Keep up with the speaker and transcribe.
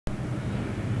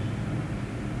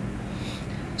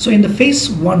So in the phase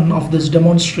 1 of this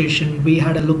demonstration, we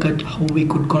had a look at how we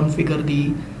could configure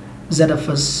the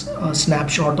ZFS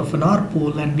snapshot of an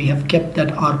Rpool, and we have kept that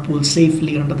Rpool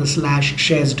safely under the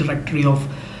 /shares directory of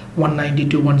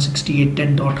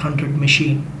 192.168.10.100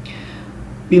 machine.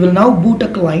 We will now boot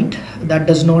a client that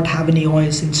does not have any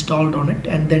OS installed on it,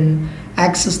 and then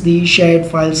access the shared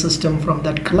file system from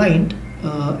that client,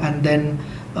 and then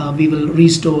we will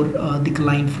restore the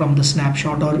client from the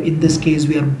snapshot, or in this case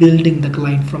we are building the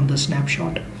client from the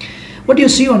snapshot. What you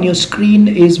see on your screen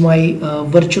is my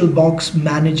VirtualBox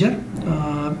manager.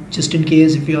 Just in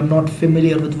case if you are not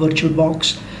familiar with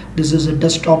VirtualBox, this is a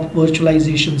desktop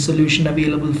virtualization solution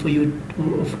available for you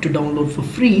to download for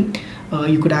free.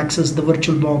 You could access the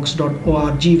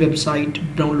virtualbox.org website to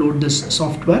download this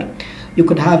software. You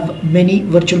could have many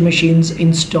virtual machines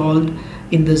installed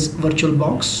in this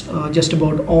VirtualBox. Just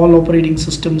about all operating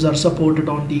systems are supported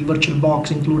on the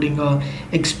VirtualBox, including an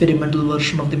experimental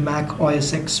version of the Mac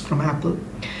OS X from Apple.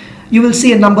 You will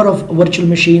see a number of virtual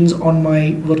machines on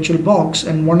my VirtualBox,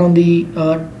 and one on the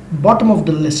bottom of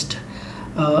the list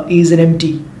is an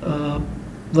empty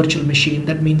virtual machine.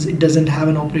 That means it doesn't have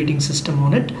an operating system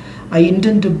on it. I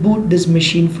intend to boot this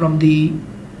machine from the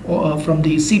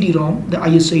CD-ROM, the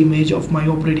ISO image of my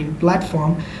operating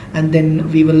platform, and then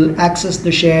we will access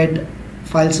the shared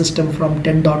file system from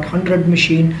 10.100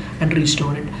 machine and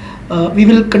restore it. We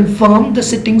will confirm the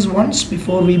settings once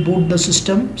before we boot the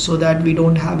system so that we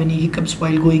don't have any hiccups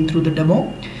while going through the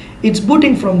demo. It's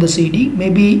booting from the CD.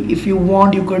 Maybe if you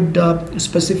want, you could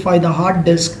specify the hard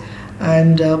disk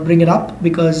and bring it up,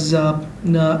 because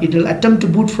it will attempt to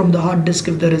boot from the hard disk.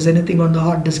 If there is anything on the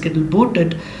hard disk, it will boot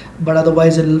it, but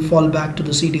otherwise it will fall back to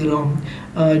the CD-ROM.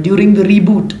 During the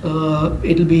reboot,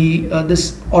 it will be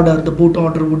this order, the boot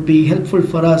order would be helpful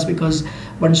for us, because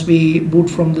once we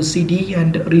boot from the CD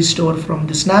and restore from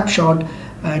the snapshot,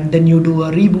 and then you do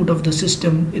a reboot of the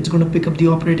system, it's going to pick up the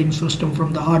operating system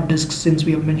from the hard disk, since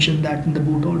we have mentioned that in the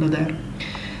boot order there.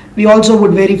 We also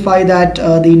would verify that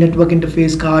the network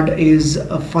interface card is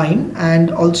fine, and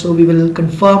also we will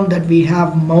confirm that we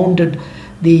have mounted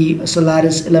the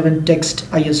Solaris 11 text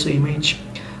ISO image.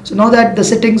 So now that the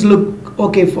settings look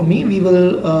okay for me, we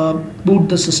will boot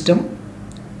the system.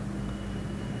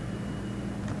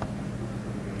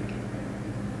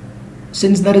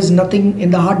 Since there is nothing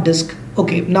in the hard disk,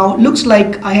 okay, now looks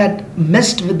like I had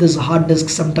messed with this hard disk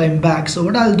some time back. So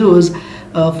what I'll do is,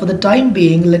 for the time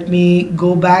being, let me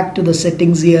go back to the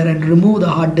settings here and remove the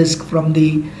hard disk from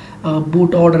the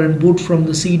boot order and boot from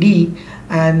the CD.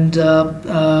 And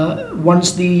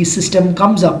once the system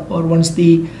comes up, or once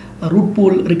the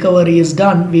Rpool recovery is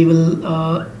done, we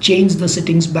will change the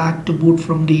settings back to boot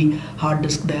from the hard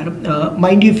disk there.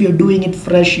 Mind you, if you're doing it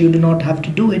fresh, you do not have to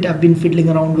do it. I've been fiddling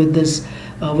around with this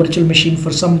virtual machine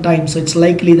for some time, so it's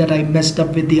likely that I messed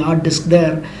up with the hard disk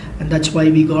there, and that's why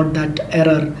we got that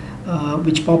error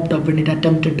which popped up when it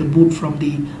attempted to boot from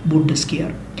the boot disk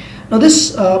here. Now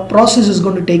this process is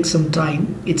going to take some time.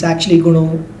 It's actually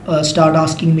going to start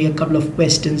asking me a couple of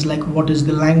questions like what is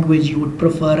the language you would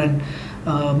prefer, and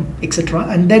etc.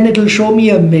 And then it will show me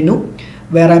a menu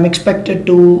where I'm expected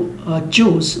to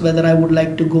choose whether I would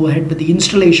like to go ahead with the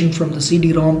installation from the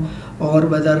CD-ROM, or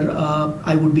whether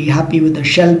I would be happy with the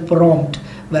shell prompt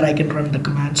where I can run the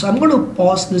command. So I'm going to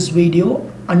pause this video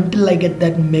until I get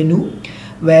that menu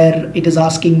where it is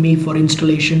asking me for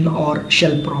installation or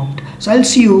shell prompt. So I'll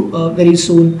see you very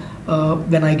soon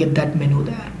when I get that menu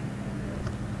there.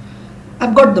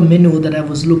 I've got the menu that I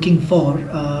was looking for.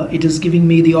 It is giving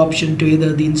me the option to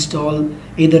either install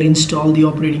the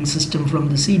operating system from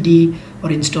the CD or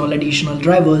install additional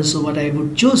drivers. So what I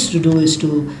would choose to do is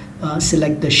to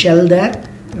select the shell there,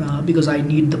 because I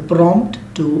need the prompt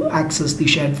to access the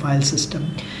shared file system.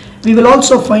 We will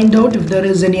also find out if there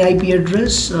is any IP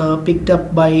address picked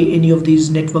up by any of these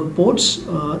network ports.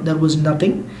 There was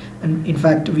nothing, and in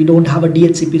fact we don't have a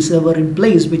DHCP server in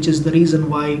place, which is the reason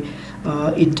why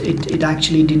it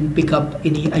actually didn't pick up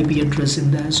any IP address in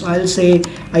there. So I'll say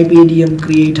ipadm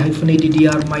create -addr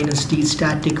 -t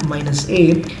static -a,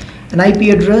 an IP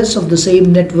address of the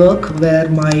same network where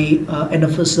my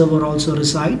NFS server also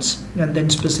resides, and then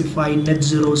specify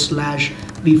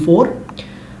net0/v4.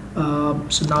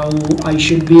 So now I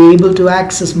should be able to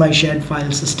access my shared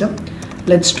file system.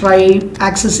 Let's try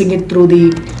accessing it through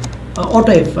the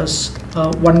AutoFS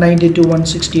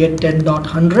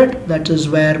 192.168.10.100. that is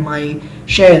where my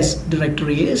shares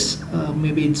directory is.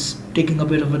 Maybe it's taking a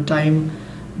bit of a time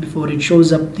before it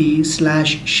shows up the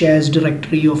 /shares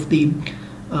directory of the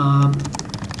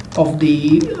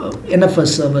NFS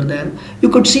server there. You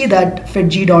could see that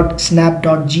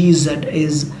fedg.snap.gz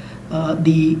is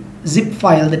the zip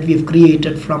file that we've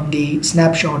created from the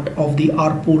snapshot of the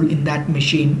Rpool in that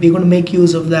machine. We're going to make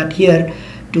use of that here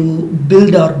to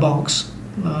build our box.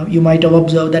 You might have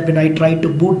observed that when I tried to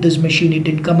boot this machine, it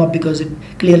didn't come up because it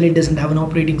clearly doesn't have an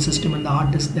operating system on the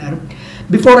hard disk there.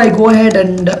 Before I go ahead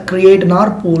and create an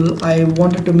Rpool, I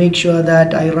wanted to make sure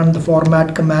that I run the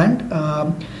format command,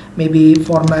 maybe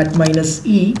format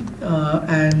 -e,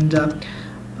 and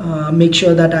make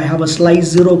sure that I have a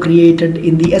slice 0 created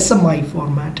in the SMI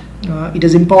format. It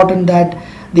is important that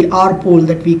the Rpool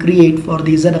that we create for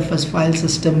the ZFS file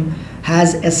system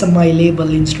has SMI label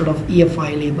instead of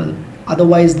EFI label.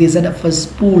 Otherwise, the ZFS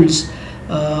pools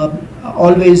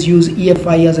always use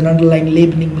EFI as an underlying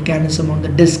labeling mechanism on the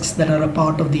disks that are a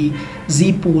part of the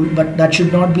Z pool, but that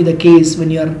should not be the case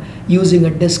when you are using a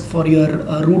disk for your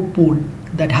root pool.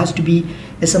 That has to be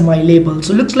SMI label.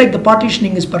 So looks like the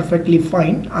partitioning is perfectly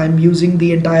fine. I'm using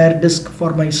the entire disk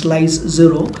for my slice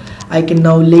 0. I can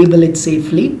now label it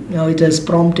safely. Now it is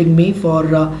prompting me for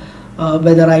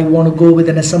whether I want to go with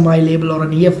an SMI label or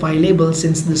an EFI label.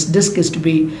 Since this disk is to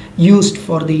be used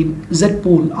for the Z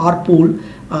pool, Rpool,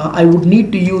 I would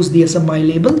need to use the SMI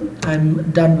label.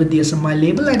 I'm done with the SMI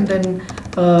label, and then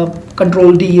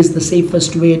Control D is the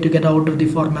safest way to get out of the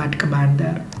format command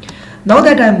there. Now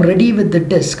that I'm ready with the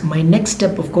disk, my next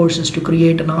step of course is to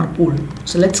create an Rpool.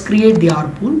 So let's create the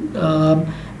Rpool.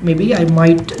 Maybe I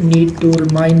might need to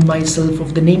remind myself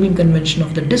of the naming convention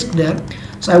of the disk there.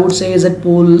 So I would say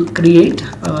zpool create,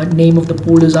 name of the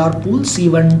pool is Rpool,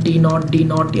 C1 T0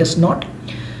 D0 S0.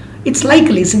 It's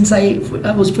likely, since I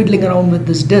was fiddling around with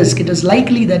this disk, it is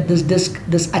likely that this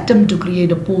attempt to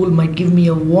create a pool might give me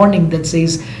a warning that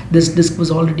says this disk was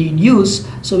already in use.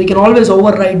 So we can always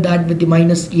override that with the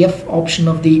 -f option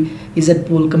of the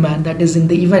zpool command. That is, in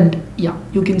the event, yeah,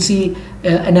 you can see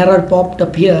an error popped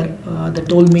up here that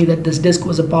told me that this disk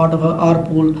was a part of a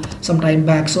Rpool some time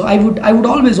back. So I would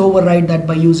always override that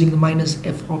by using the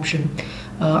 -f option.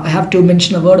 I have to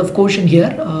mention a word of caution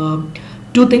here.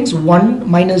 Two things. One,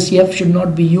 -f should not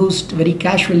be used very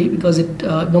casually, because it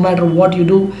no matter what you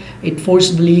do, it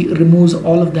forcibly removes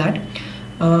all of that.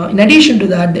 In addition to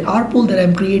that, the Rpool that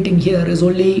I'm creating here is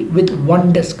only with one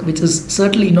disk, which is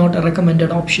certainly not a recommended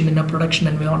option in a production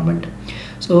environment.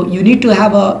 So you need to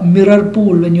have a mirror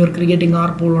pool when you're creating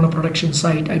Rpool on a production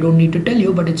site. I don't need to tell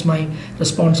you, but it's my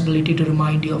responsibility to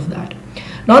remind you of that.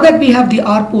 Now that we have the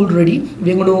Rpool ready,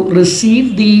 we're going to receive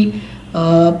the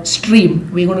stream.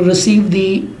 We're going to receive the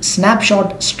snapshot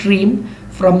stream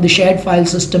from the shared file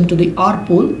system to the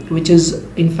Rpool, which is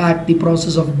in fact the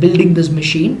process of building this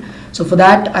machine. So for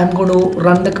that, I'm going to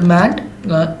run the command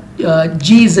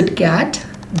gzcat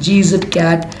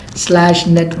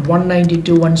 /net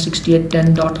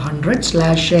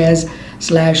 192.168.10.100/shares/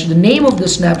 the name of the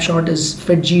snapshot is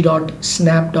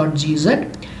fedg.snap.gz.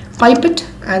 Pipe it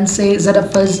and say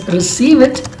ZFS receive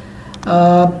it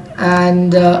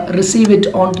and receive it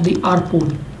onto the Rpool.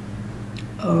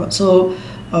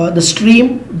 The stream,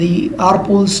 the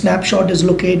Rpool snapshot, is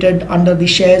located under the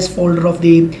shares folder of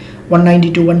the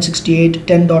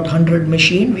 192.168.10.100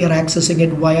 machine. We are accessing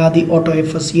it via the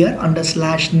AutoFS here under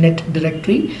 /net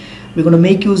directory. We're going to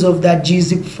make use of that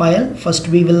gzip file. First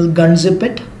we will gunzip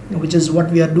it, which is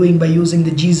what we are doing by using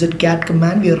the gzcat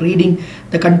command. We are reading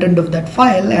the content of that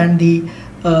file, and the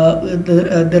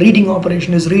reading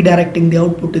operation is redirecting the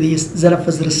output to the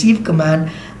ZFS receive command.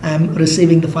 I'm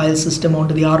receiving the file system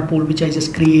onto the Rpool, which I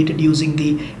just created using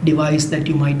the device that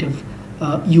you might have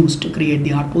used to create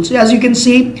the Rpool. So as you can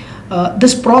see,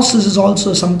 this process is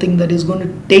also something that is going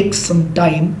to take some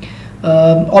time.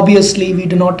 Obviously, we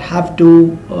do not have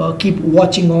to keep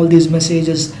watching all these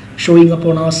messages showing up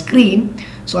on our screen.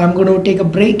 So I'm going to take a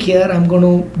break here. I'm going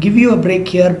to give you a break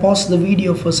here, pause the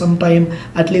video for some time,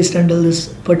 at least until this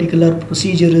particular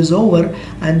procedure is over.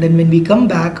 And then when we come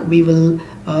back, we will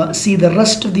see the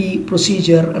rest of the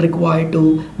procedure required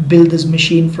to build this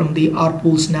machine from the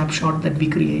Rpool snapshot that we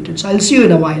created. So I'll see you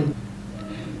in a while.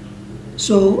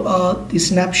 So the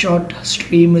snapshot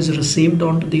stream is received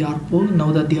onto the Rpool.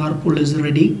 Now that the Rpool is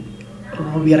ready,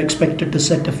 we are expected to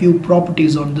set a few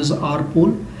properties on this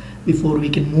Rpool before we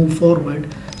can move forward.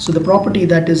 So the property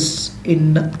that is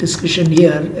in discussion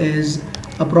here is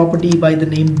a property by the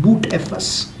name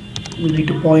bootfs. We need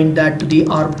to point that to the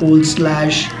Rpool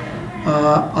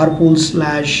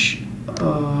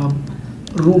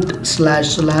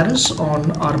 /root/Solaris on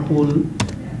Rpool.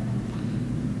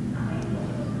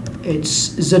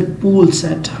 It's zpool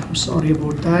set. I'm sorry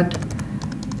about that.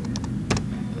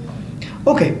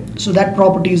 Okay, so that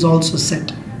property is also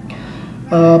set.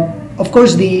 Of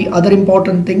course, the other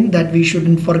important thing that we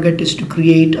shouldn't forget is to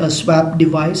create a swap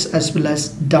device as well as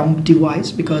dump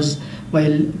device, because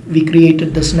while we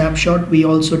created the snapshot, we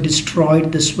also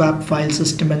destroyed the swap file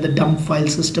system and the dump file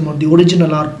system on the original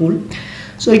Rpool.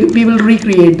 So we will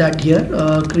recreate that here.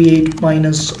 Create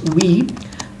 -v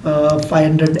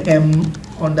 500M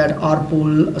on that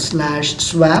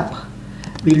Rpool/swap.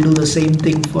 We'll do the same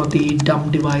thing for the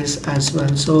dump device as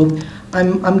well. So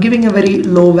I'm giving a very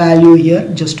low value here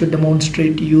just to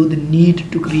demonstrate to you the need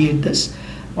to create this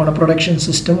on a production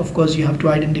system. Of course, you have to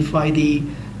identify the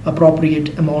appropriate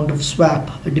amount of swap.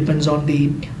 It depends on the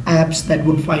apps that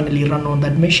would finally run on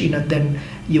that machine, and then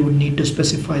you would need to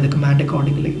specify the command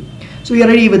accordingly. So we are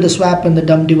ready with the swap and the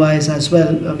dump device as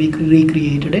well. We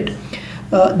recreated it.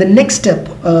 The next step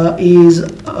is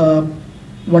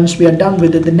once we are done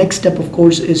with it, the next step of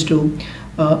course is to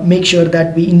make sure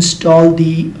that we install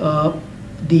the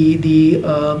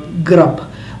grub.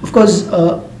 Of course,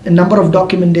 a number of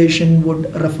documentation would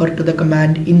refer to the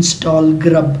command install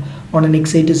grub on an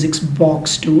x86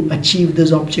 box to achieve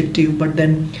this objective, but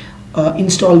then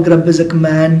install grub is a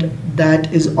command that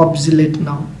is obsolete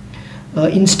now.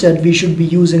 Instead, we should be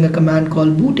using a command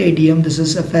called Bootadm. This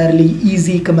is a fairly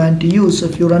easy command to use. So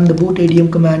if you run the Bootadm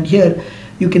command here,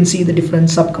 you can see the different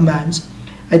subcommands.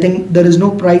 I think there is no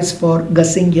price for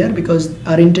guessing here because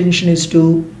our intention is to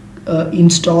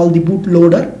install the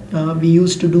bootloader. We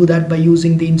used to do that by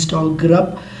using the install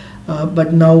grub,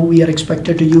 but now we are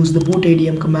expected to use the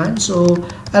Bootadm command. So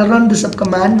I'll run this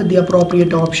subcommand with the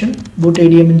appropriate option,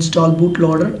 Bootadm install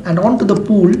bootloader, and onto the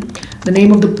pool. The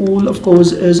name of the pool, of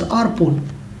course, is Rpool.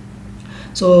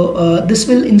 So this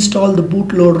will install the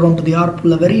bootloader onto the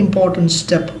Rpool, a very important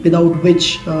step without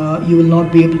which you will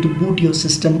not be able to boot your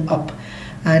system up.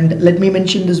 And let me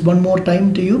mention this one more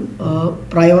time to you.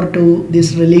 Prior to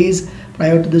this release,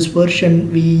 prior to this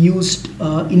version, we used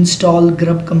install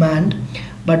grub command,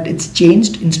 but it's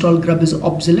changed. Install grub is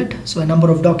obsolete, so a number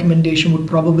of documentation would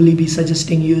probably be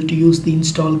suggesting you to use the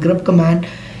install grub command.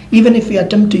 Even if you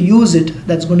attempt to use it,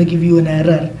 that's going to give you an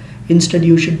error. Instead,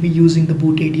 you should be using the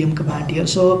Bootadm command here.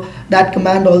 So that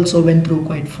command also went through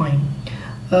quite fine.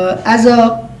 As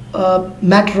a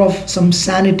matter of some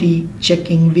sanity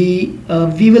checking, we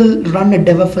will run a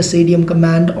devfsadm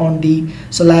command on the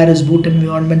Solaris boot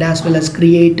environment, as well as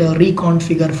create a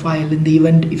reconfigure file in the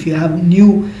event if you have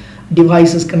new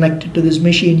devices connected to this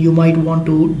machine. You might want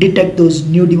to detect those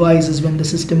new devices when the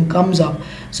system comes up.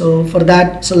 So for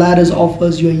that, Solaris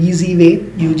offers you an easy way.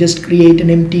 You just create an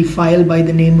empty file by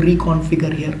the name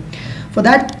reconfigure here. For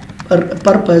that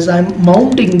purpose, I'm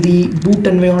mounting the boot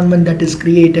environment that is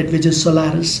created, which is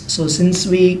Solaris. So since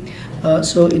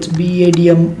so it's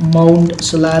Bootadm mount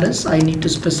Solaris, I need to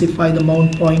specify the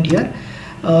mount point here.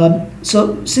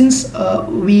 So since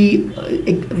we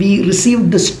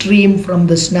received the stream from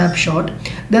the snapshot,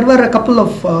 there were a couple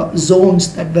of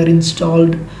zones that were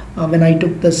installed when I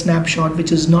took the snapshot,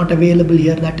 which is not available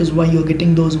here. That is why you're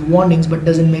getting those warnings, but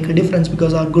doesn't make a difference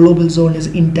because our global zone is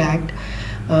intact.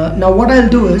 Now what I'll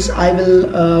do is I will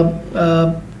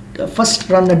first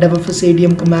run a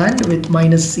devfsadm command with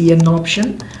 -cn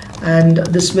option, and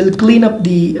this will clean up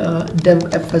the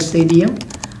devfsadm.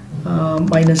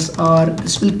 -r.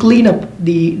 This will clean up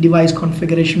the device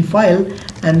configuration file,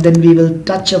 and then we will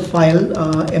touch a file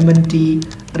mnt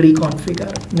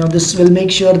reconfigure. Now this will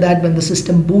make sure that when the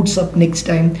system boots up next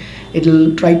time, it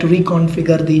will try to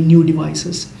reconfigure the new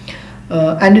devices,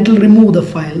 and it will remove the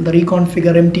file. The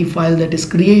reconfigure empty file that is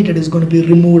created is going to be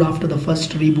removed after the first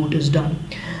reboot is done.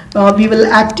 We will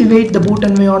activate the boot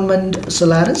environment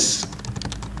Solaris.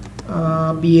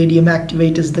 Bootadm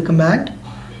activate is the command.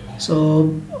 So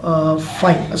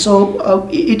fine. So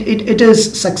it is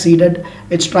succeeded.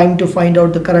 It's trying to find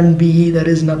out the current BE. There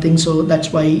is nothing, so that's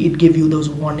why it gave you those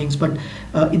warnings, but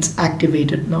it's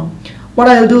activated now. What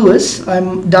I'll do is I'm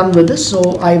done with this, so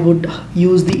I would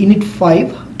use the init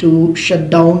 5 to shut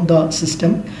down the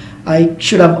system. I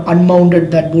should have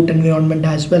unmounted that boot environment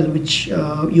as well, which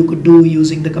you could do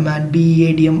using the command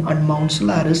Bootadm unmount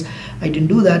Solaris. I didn't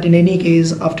do that. In any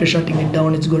case, after shutting it down,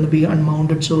 it's going to be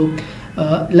unmounted. So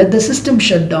let the system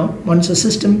shut down. Once the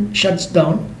system shuts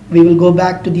down, we will go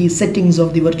back to the settings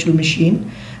of the virtual machine.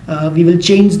 We will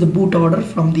change the boot order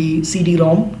from the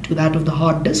CD-ROM to that of the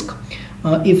hard disk.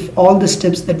 If all the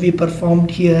steps that we performed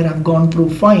here have gone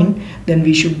through fine, then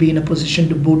we should be in a position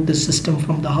to boot the system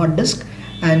from the hard disk.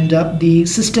 And the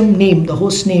system name, the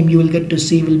host name you will get to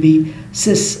see will be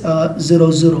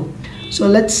sys00. So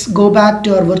let's go back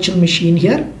to our virtual machine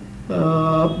here.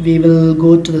 We will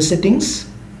go to the settings.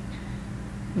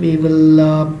 We will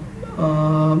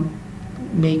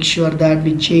make sure that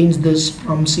we change this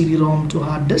from CD-ROM to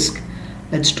hard disk.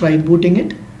 Let's try booting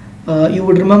it. You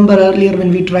would remember earlier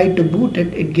when we tried to boot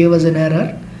it, it gave us an error.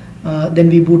 then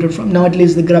we booted from. Now at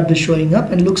least the grub is showing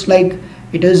up and looks like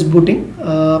it is booting.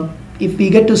 If we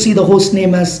get to see the host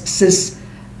name as sys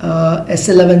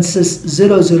s11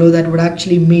 sys00, that would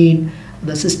actually mean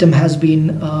the system has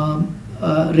been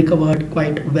recovered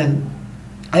quite well.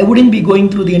 I wouldn't be going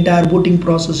through the entire booting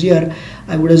process here.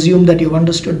 I would assume that you've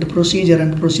understood the procedure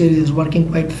and the procedure is working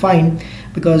quite fine,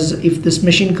 because if this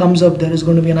machine comes up, there is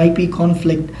going to be an IP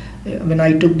conflict. When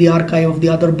I took the archive of the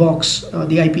other box,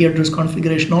 the IP address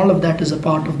configuration, all of that is a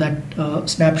part of that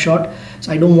snapshot.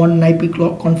 So I don't want an IP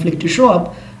conflict to show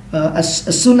up.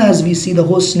 As soon as we see the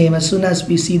host name, as soon as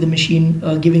we see the machine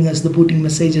giving us the booting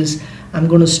messages, I'm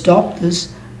going to stop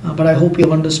this. But I hope you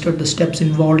have understood the steps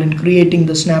involved in creating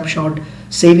the snapshot,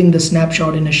 saving the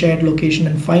snapshot in a shared location,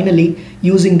 and finally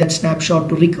using that snapshot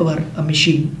to recover a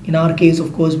machine. In our case,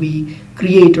 of course, we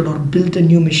created or built a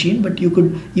new machine, but you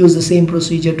could use the same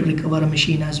procedure to recover a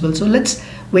machine as well. So let's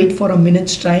wait for a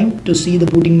minute's time to see the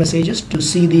booting messages, to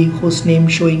see the host name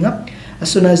showing up.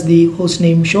 As soon as the host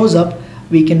name shows up,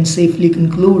 we can safely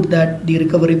conclude that the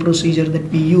recovery procedure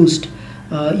that we used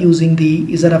using the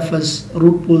ZFS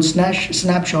Rpool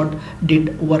snapshot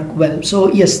did work well. So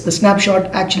yes, the snapshot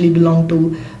actually belonged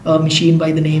to a machine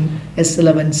by the name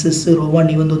S11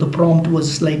 sys01, even though the prompt was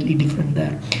slightly different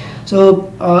there. So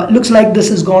looks like this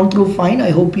has gone through fine.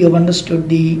 I hope you have understood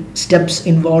the steps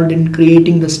involved in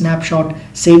creating the snapshot,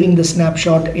 saving the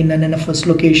snapshot in an NFS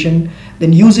location,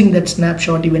 then using that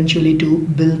snapshot eventually to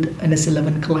build an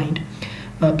S11 client.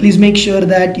 Please make sure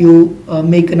that you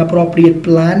make an appropriate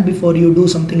plan before you do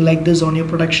something like this on your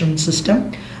production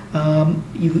system.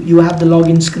 You have the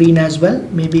login screen as well.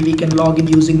 Maybe we can log in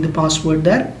using the password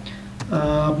there.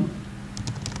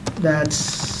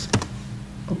 That's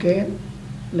okay.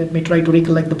 Let me try to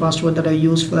recollect the password that I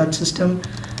used for that system.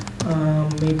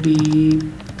 Maybe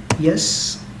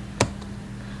yes.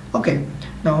 Okay.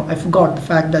 Now I forgot the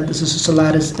fact that this is a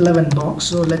Solaris 11 box.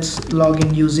 So let's log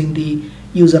in using the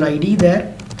user ID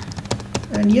there,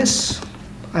 and yes,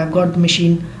 I've got the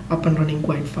machine up and running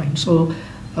quite fine. So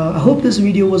I hope this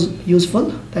video was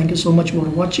useful. Thank you so much for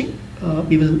watching.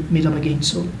 We will meet up again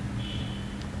soon.